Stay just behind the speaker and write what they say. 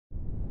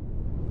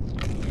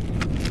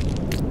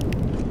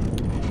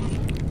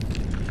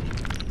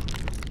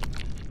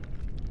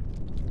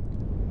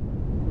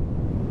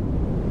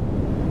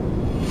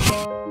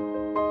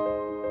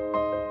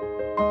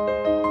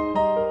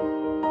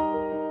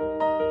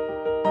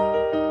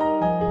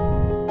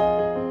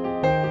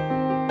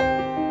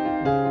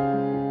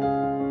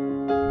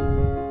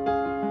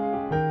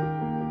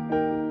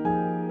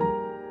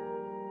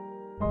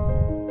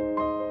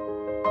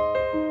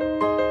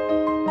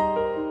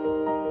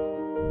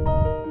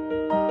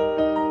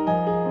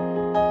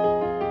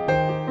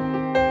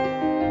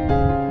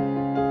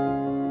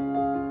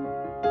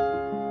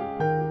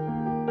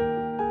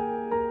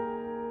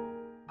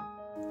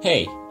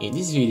In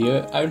this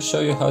video, I will show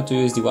you how to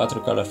use the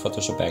Watercolor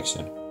Photoshop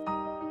action.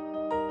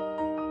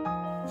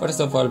 First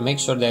of all, make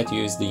sure that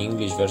you use the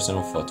English version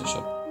of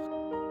Photoshop.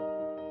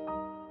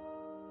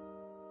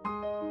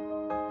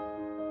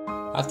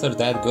 After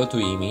that, go to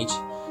Image,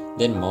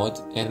 then Mode,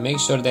 and make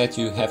sure that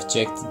you have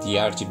checked the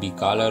RGB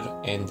color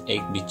and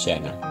 8-bit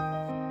channel.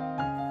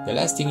 The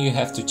last thing you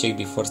have to check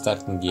before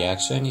starting the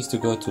action is to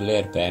go to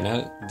Layer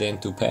Panel, then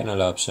to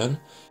Panel Option,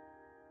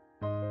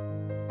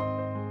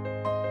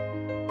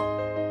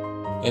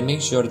 and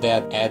make sure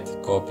that Add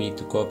Copy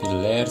to copy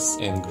layers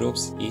and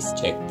groups is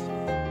checked.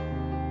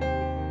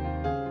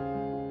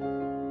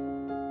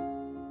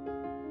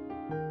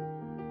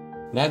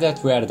 Now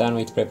that we are done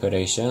with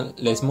preparation,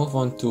 let's move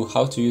on to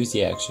how to use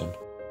the action.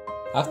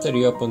 After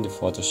you open the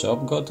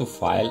Photoshop, go to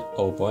File,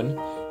 Open,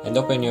 and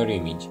open your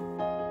image.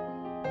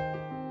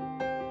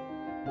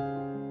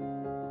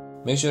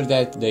 Make sure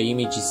that the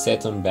image is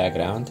set on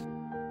background.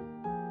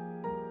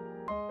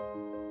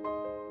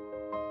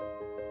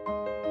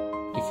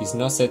 If it's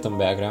not set on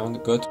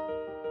background, go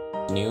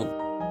to New,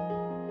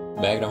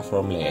 Background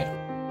from Layer.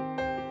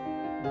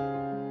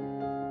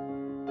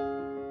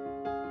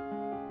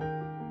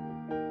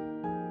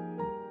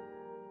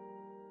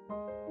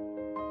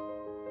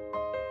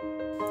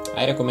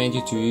 I recommend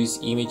you to use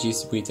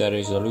images with a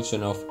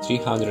resolution of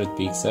 300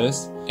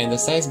 pixels and a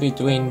size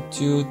between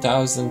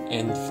 2000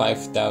 and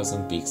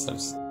 5000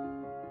 pixels.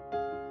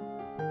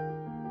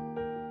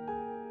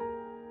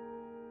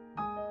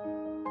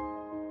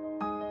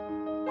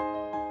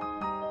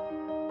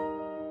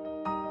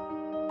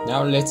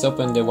 Now let's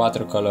open the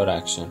watercolor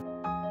action.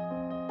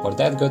 For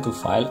that, go to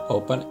File,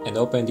 Open, and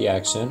open the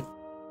action.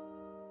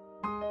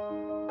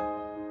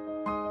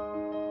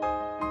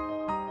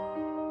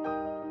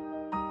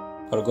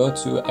 Or go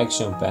to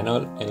Action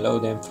Panel and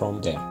load them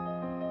from there.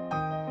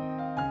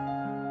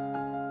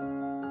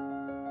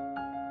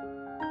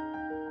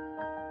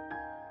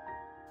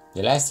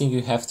 The last thing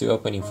you have to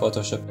open in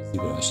Photoshop is the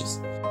brushes.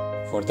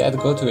 For that,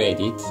 go to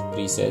Edit,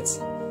 Presets,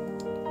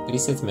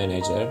 Preset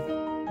Manager,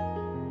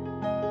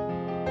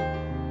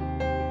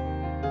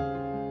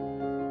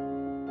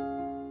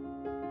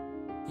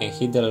 and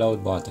hit the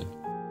Load button.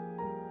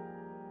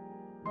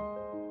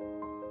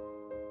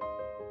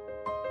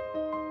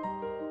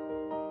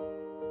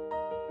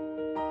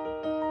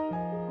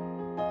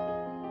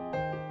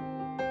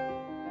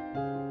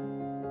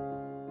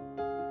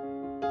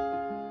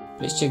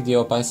 Please check the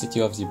opacity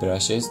of the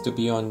brushes to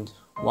be on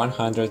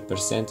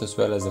 100% as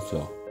well as the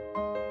flow.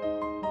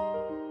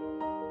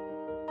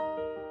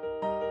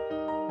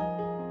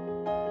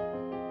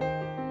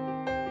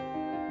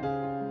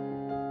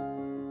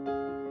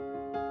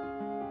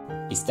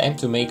 It's time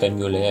to make a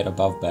new layer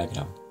above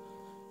background.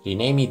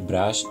 Rename it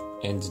Brush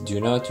and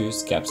do not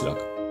use Caps Lock.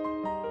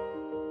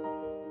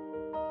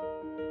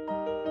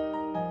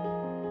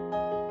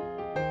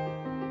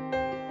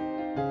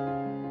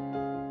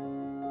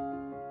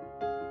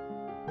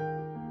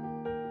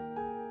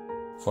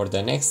 For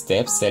the next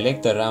step,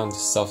 select a round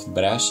soft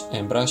brush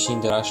and brush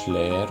in the brush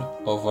layer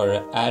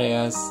over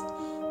areas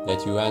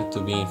that you want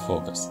to be in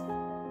focus.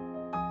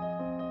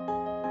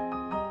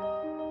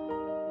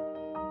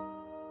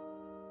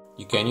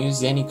 You can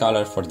use any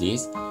color for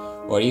this,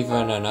 or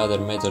even another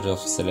method of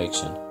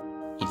selection.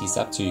 It is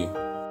up to you.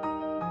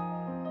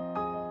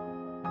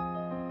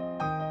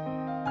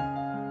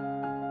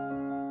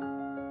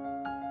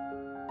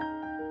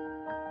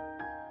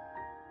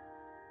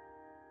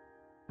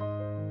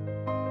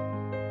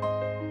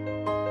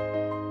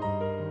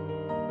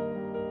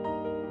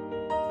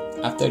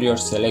 After your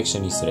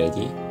selection is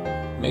ready,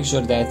 make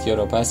sure that your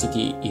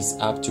opacity is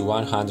up to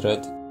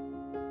 100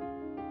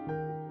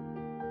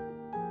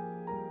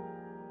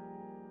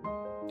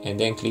 and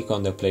then click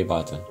on the play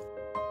button.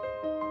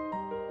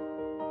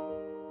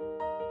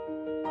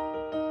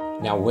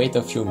 Now wait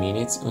a few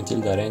minutes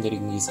until the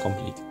rendering is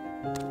complete.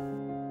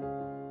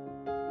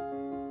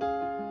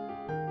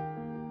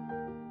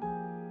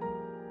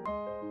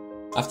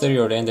 After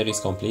your render is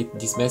complete,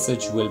 this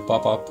message will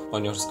pop up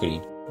on your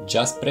screen.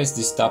 Just press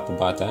the stop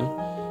button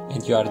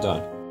and you are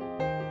done.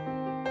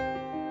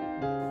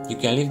 You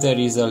can leave the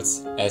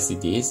results as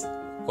it is,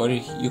 or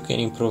you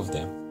can improve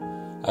them.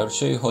 I will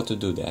show you how to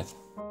do that.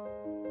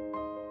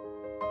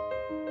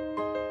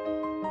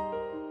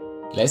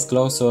 Let's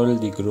close all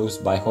the groups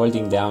by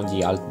holding down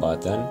the Alt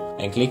button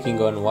and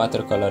clicking on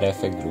Watercolor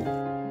Effect Group.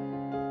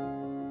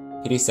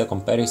 Here is a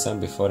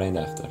comparison before and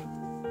after.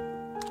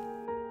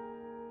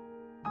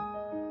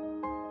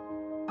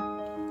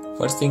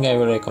 First thing I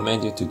will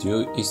recommend you to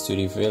do is to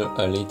reveal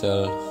a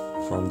little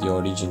from the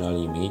original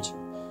image,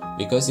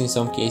 because in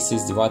some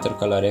cases the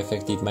watercolor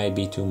effect it might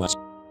be too much.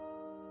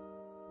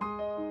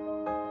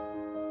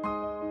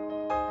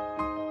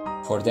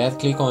 For that,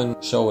 click on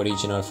Show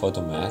Original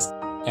Photo Mask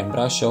and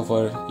brush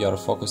over your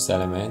focus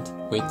element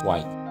with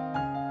white.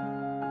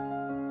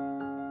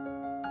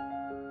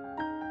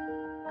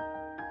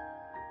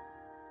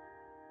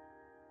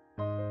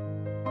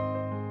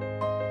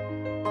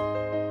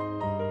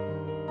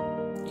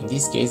 In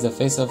this case, the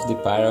face of the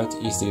parrot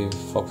is the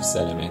focus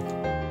element.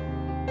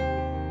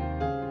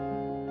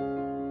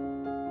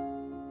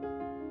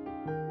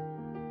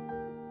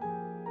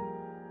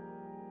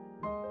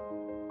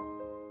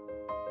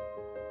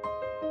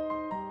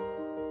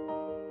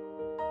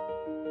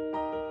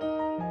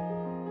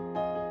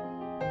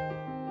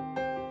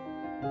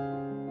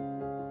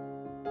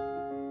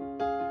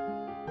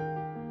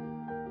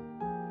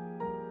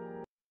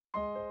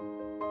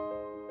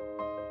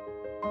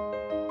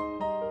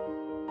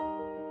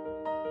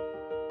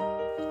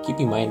 Keep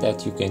in mind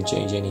that you can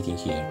change anything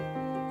here.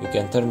 You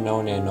can turn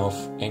on and off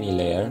any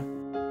layer.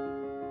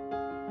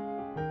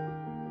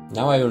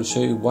 Now I will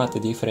show you what the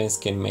difference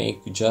can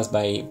make just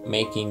by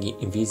making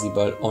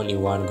invisible only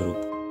one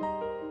group.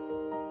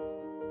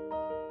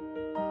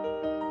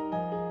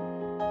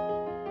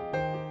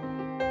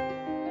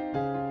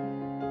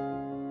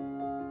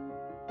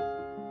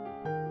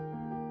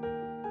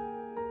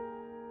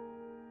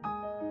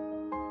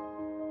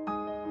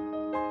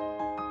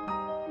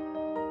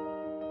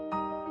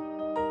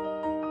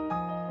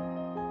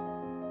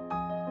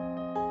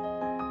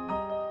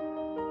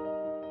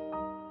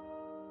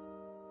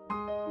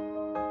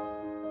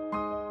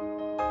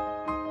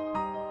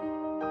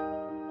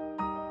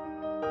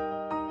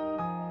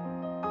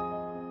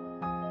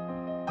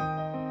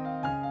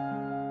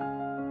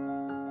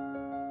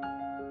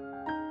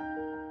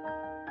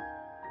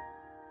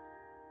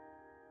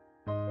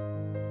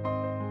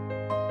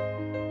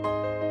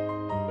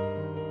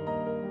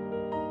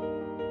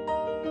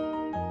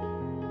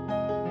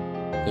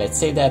 Let's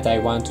say that I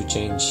want to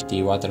change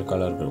the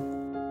watercolor group.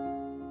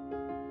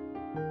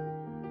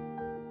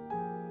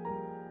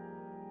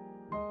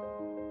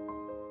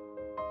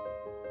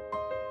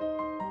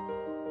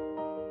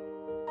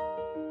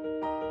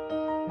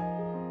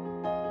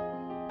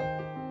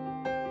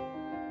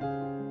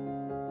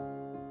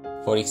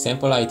 For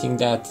example, I think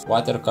that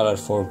watercolor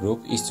 4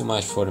 group is too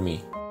much for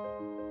me.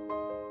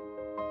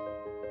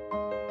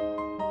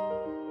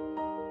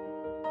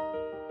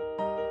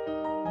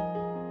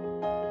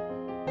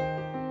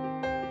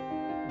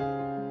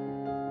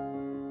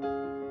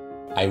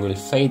 I will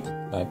fade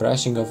by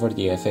brushing over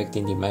the effect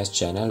in the mask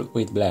channel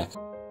with black.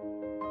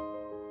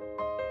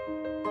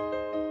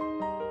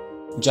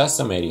 Just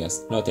some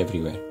areas, not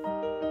everywhere.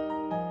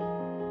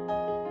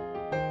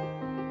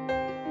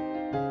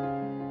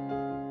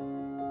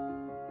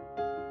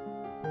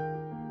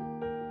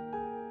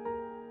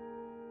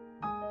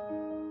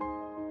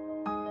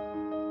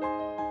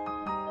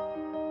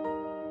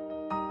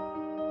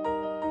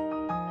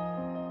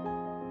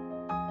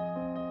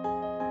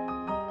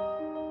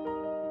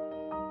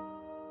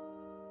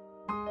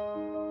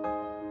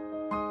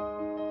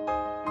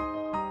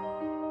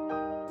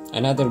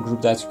 Another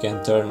group that you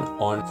can turn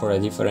on for a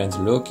different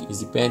look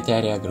is the paint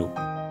area group,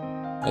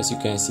 as you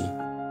can see.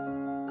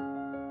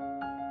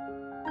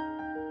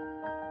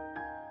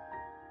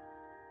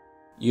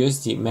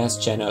 Use the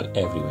mask channel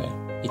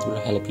everywhere, it will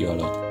help you a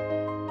lot.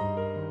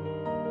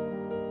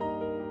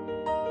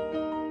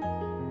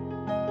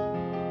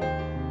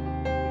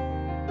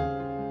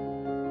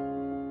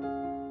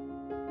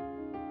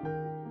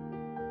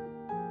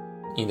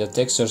 In the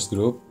textures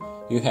group,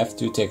 you have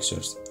two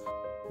textures.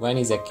 One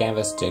is a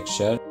canvas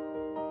texture.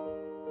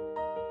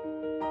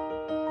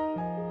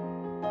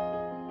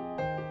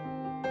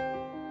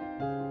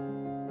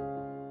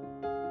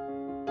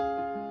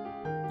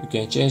 You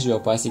can change the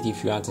opacity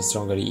if you want a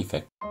stronger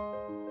effect.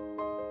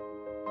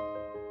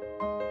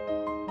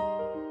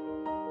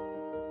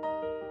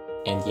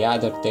 And the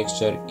other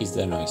texture is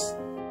the noise.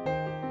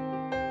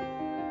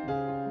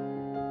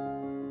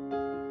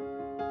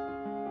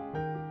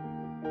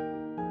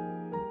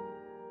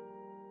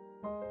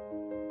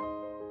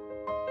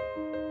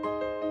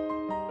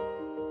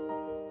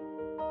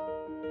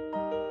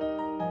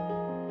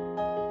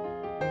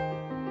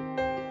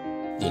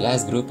 The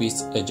last group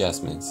is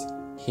adjustments.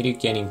 Here you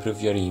can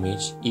improve your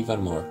image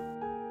even more.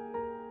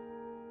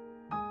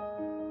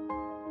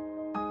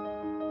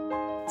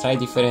 Try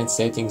different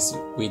settings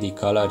with the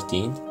color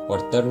tint or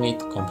turn it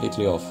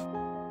completely off.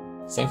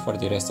 Same for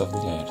the rest of the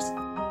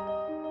layers.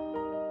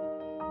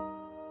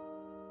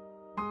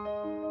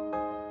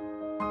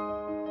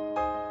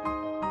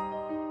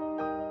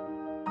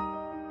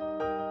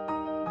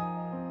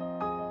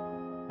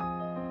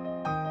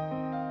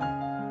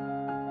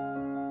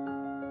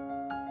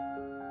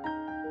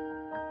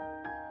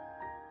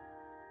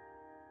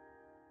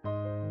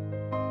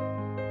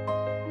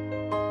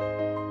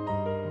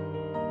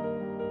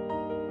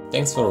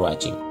 Thanks for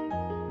watching.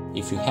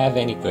 If you have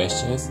any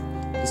questions,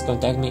 please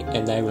contact me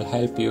and I will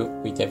help you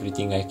with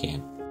everything I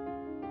can.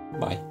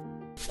 Bye.